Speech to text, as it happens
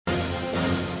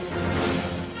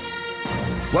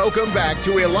Welcome back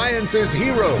to Eliances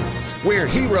Heroes, where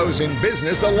heroes in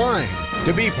business align.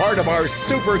 To be part of our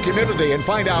super community and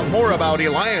find out more about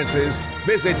Eliances,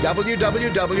 visit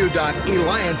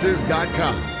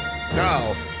www.Eliances.com.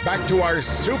 Now, back to our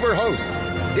super host,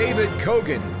 David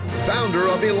Cogan, founder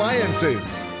of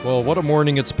Eliances. Well, what a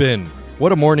morning it's been.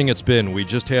 What a morning it's been. We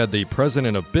just had the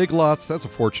president of Big Lots. That's a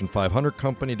Fortune 500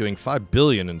 company doing $5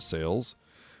 billion in sales.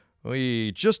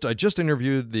 I just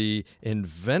interviewed the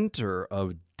inventor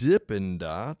of Dippin'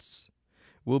 Dots.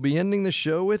 We'll be ending the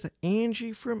show with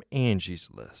Angie from Angie's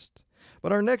List.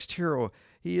 But our next hero,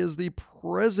 he is the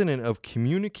president of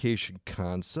Communication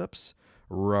Concepts,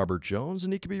 Robert Jones,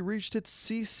 and he can be reached at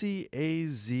CCAZ.com.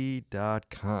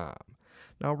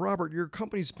 Now, Robert, your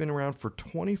company's been around for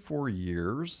 24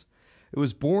 years. It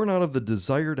was born out of the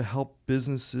desire to help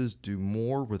businesses do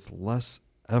more with less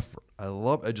effort.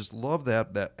 I just love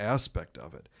that aspect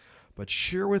of it. But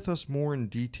share with us more in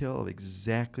detail of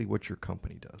exactly what your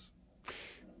company does.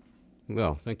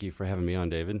 Well, thank you for having me on,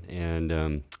 David.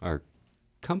 And our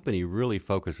company really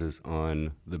focuses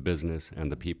on the business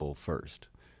and the people first.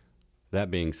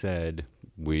 That being said,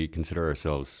 we consider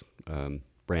ourselves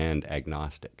brand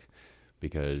agnostic,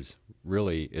 because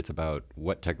really it's about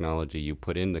what technology you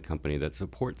put in the company that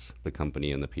supports the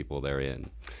company and the people therein,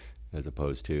 as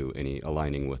opposed to any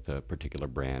aligning with a particular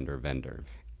brand or vendor.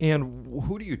 And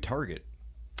who do you target?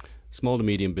 Small to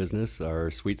medium business. Our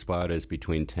sweet spot is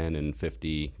between 10 and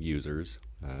 50 users.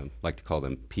 Like to call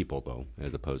them people, though,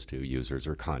 as opposed to users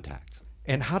or contacts.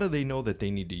 And how do they know that they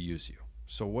need to use you?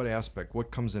 So what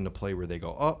comes into play where they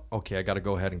go, oh, okay, I got to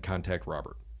go ahead and contact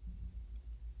Robert?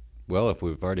 Well, if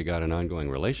we've already got an ongoing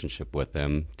relationship with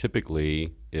them,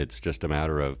 typically it's just a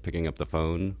matter of picking up the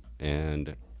phone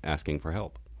and asking for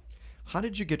help. How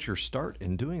did you get your start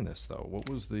in doing this, though? What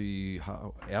was the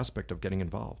aspect of getting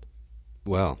involved?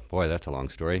 Well, boy, that's a long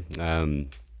story. To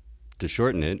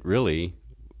shorten it, really,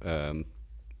 I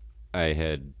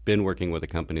had been working with a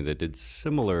company that did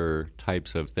similar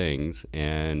types of things,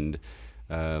 and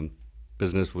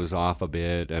business was off a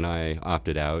bit, and I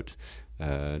opted out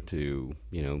to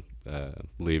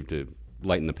leave to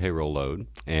lighten the payroll load,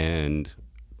 and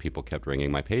people kept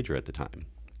ringing my pager at the time.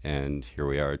 And here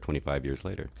we are 25 years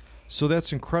later. So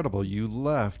that's incredible. You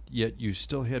left, yet you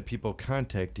still had people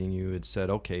contacting you and said,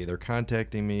 okay, they're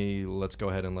contacting me, let's go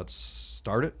ahead and let's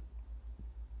start it?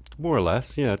 More or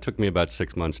less, yeah. It took me about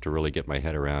 6 months to really get my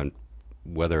head around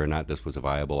whether or not this was a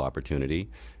viable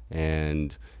opportunity,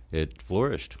 and it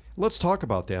flourished. Let's talk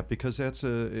about that, because that's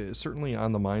certainly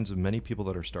on the minds of many people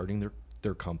that are starting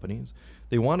their companies.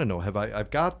 They want to know, I've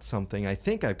got something, I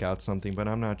think I've got something, but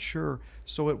I'm not sure.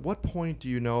 So at what point do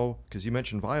you know, because you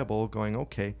mentioned viable, going,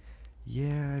 okay,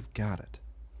 yeah, I've got it?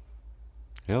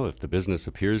 Well, if the business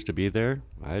appears to be there,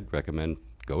 I'd recommend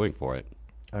going for it.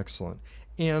 Excellent.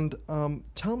 And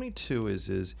tell me, too,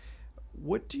 is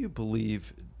what do you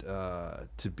believe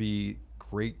to be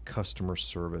great customer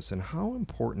service, and how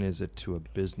important is it to a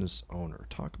business owner?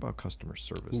 Talk about customer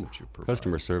service that you provide.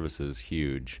 Customer service is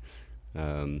huge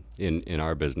in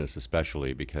our business,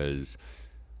 especially because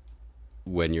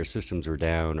when your systems are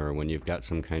down or when you've got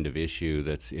some kind of issue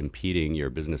that's impeding your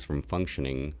business from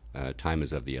functioning, time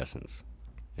is of the essence.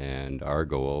 And our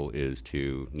goal is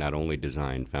to not only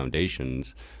design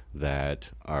foundations that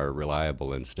are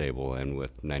reliable and stable and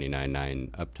with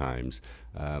 99.9 uptimes,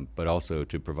 but also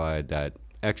to provide that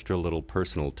extra little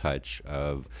personal touch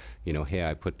of, hey,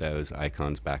 I put those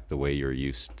icons back the way you're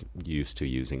used to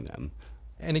using them.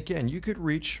 And again, you could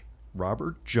reach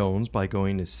Robert Jones by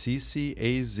going to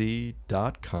CCAZ.com.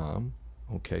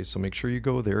 Okay, so make sure you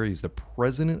go there. He's the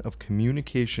president of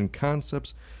Communication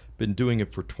Concepts, been doing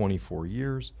it for 24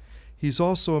 years. He's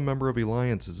also a member of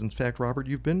Eliances. In fact, Robert,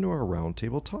 you've been to our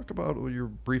roundtable. Talk about your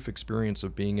brief experience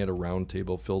of being at a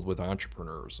roundtable filled with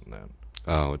entrepreneurs and that.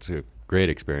 Oh, it's a great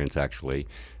experience, actually.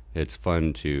 It's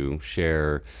fun to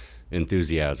share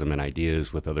enthusiasm and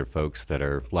ideas with other folks that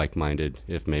are like-minded,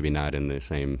 if maybe not in the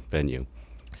same venue.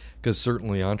 Because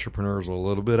certainly entrepreneurs are a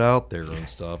little bit out there and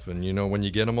stuff, and when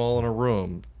you get them all in a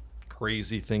room,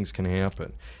 crazy things can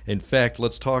happen. In fact,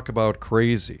 let's talk about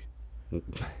crazy.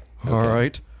 Okay. All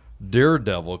right?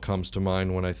 Daredevil comes to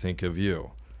mind when I think of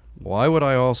you. Why would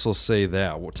I also say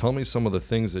that? Well, tell me some of the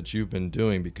things that you've been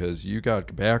doing, because you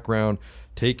got background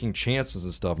taking chances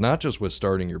and stuff, not just with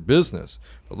starting your business,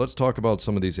 but let's talk about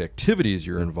some of these activities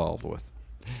you're involved with.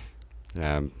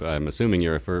 I'm assuming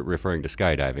you're referring to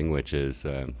skydiving, which is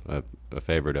a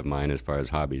favorite of mine as far as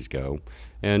hobbies go.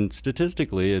 And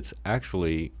statistically, it's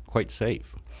actually quite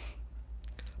safe.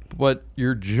 But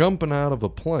you're jumping out of a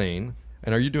plane,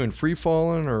 and are you doing free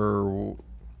falling or?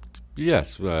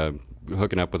 Yes,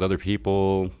 hooking up with other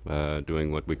people,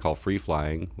 doing what we call free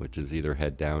flying, which is either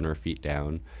head down or feet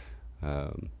down.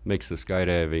 Makes the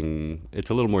skydiving, it's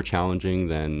a little more challenging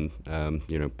than,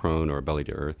 prone or belly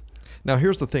to earth. Now,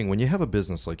 here's the thing. When you have a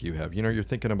business like you have, you're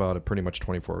thinking about it pretty much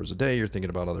 24 hours a day. You're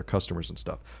thinking about other customers and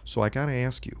stuff. So I got to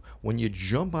ask you, when you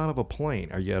jump out of a plane,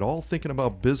 are you at all thinking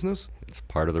about business? It's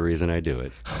part of the reason I do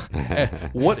it.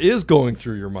 What is going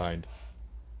through your mind?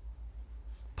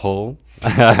 Pull.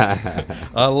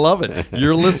 I love it.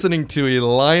 You're listening to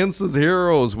Eliances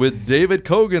Heroes with David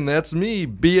Cogan. That's me.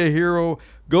 Be a hero.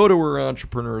 Go to where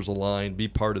entrepreneurs align. Be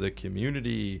part of the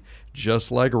community,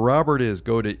 just like Robert is.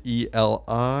 Go to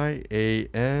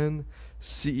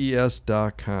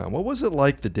Eliances.com. What was it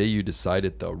like the day you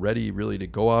decided, though, ready really to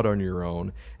go out on your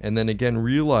own, and then again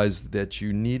realize that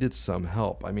you needed some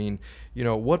help? I mean,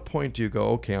 at what point do you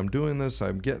go, okay, I'm doing this,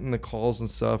 I'm getting the calls and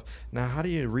stuff. Now, how do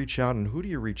you reach out, and who do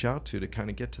you reach out to kind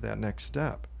of get to that next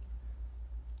step?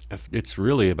 It's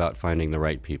really about finding the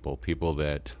right people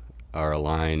that are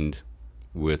aligned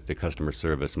with the customer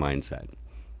service mindset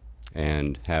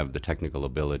and have the technical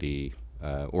ability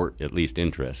or at least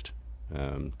interest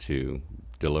to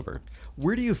deliver.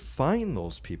 Where do you find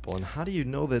those people, and how do you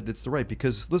know that it's the right?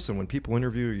 Because listen, when people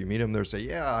interview you, meet them, they say,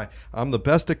 yeah, I'm the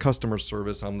best at customer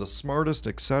service, I'm the smartest,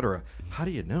 etc. How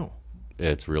do you know?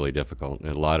 It's really difficult.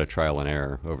 A lot of trial and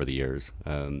error over the years.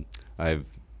 I've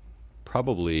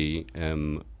probably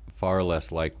am far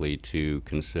less likely to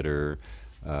consider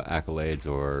accolades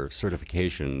or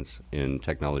certifications in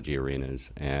technology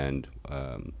arenas, and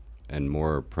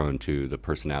more prone to the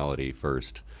personality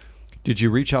first. Did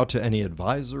you reach out to any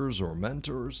advisors or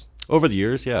mentors? Over the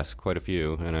years, yes, quite a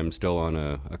few, and I'm still on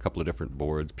a couple of different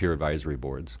boards, peer advisory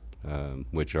boards,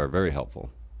 which are very helpful.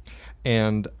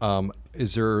 And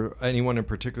is there anyone in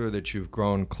particular that you've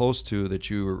grown close to that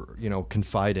you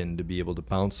confide in to be able to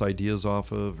bounce ideas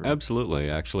off of? Or? Absolutely.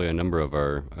 Actually, a number of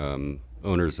our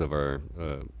owners of our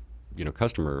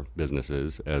customer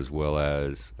businesses, as well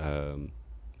as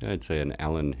I'd say an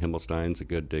Alan Himmelstein's a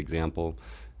good example.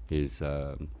 He's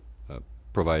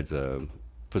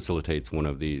facilitates one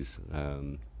of these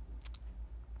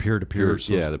peer-to-peer.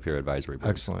 The peer advisory board.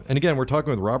 Excellent. And again, we're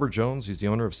talking with Robert Jones. He's the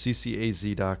owner of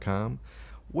CCAZ.com.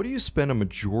 What do you spend a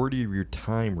majority of your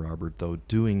time, Robert, though,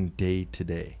 doing day to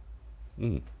day?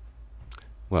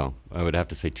 Well, I would have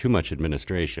to say too much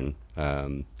administration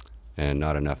and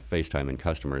not enough FaceTime and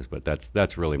customers, but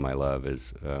that's really my love,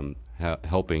 is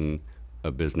helping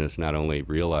a business not only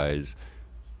realize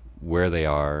where they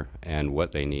are and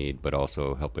what they need, but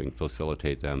also helping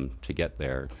facilitate them to get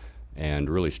there and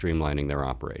really streamlining their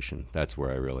operation. That's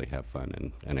where I really have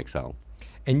fun and excel.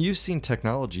 And you've seen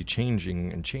technology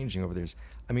changing over the years.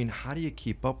 I mean, how do you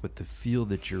keep up with the field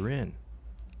that you're in?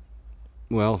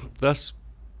 Well, that's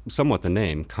somewhat the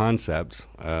name, concepts.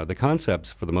 The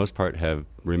concepts, for the most part, have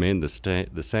remained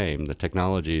the same. The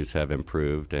technologies have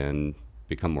improved and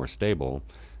become more stable,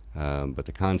 but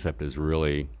the concept is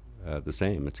really the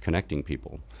same. It's connecting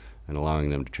people and allowing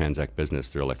them to transact business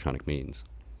through electronic means.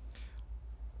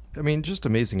 I mean, just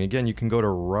amazing. Again, you can go to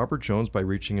Robert Jones by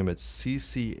reaching him at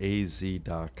CCAZ.com.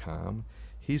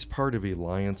 He's part of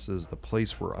Eliances, the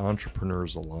place where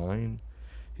entrepreneurs align.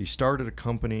 He started a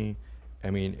company,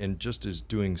 and just is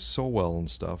doing so well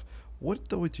and stuff. What,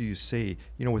 though, do you say,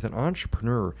 with an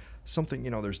entrepreneur, something,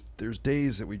 there's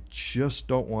days that we just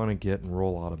don't want to get and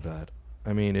roll out of bed.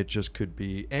 I mean, it just could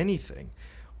be anything.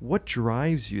 What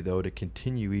drives you, though, to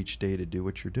continue each day to do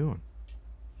what you're doing?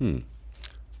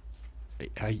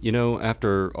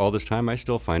 After all this time, I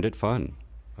still find it fun.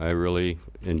 I really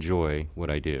enjoy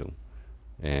what I do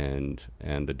and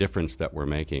the difference that we're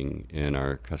making in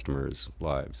our customers'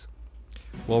 lives.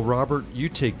 Well, Robert, you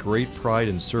take great pride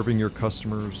in serving your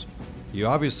customers. You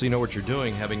obviously know what you're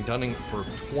doing, having done it for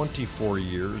 24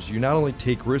 years. You not only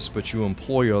take risks, but you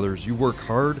employ others. You work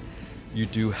hard. You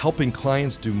do helping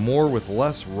clients do more with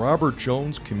less. Robert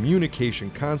Jones, Communication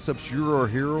Concepts, you're our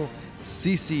hero.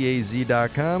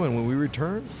 CCAZ.com. And when we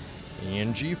return,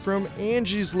 Angie from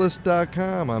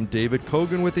Angie'sList.com. I'm David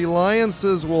Cogan with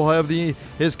Eliances. We'll have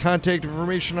his contact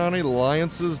information on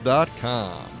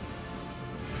Eliances.com.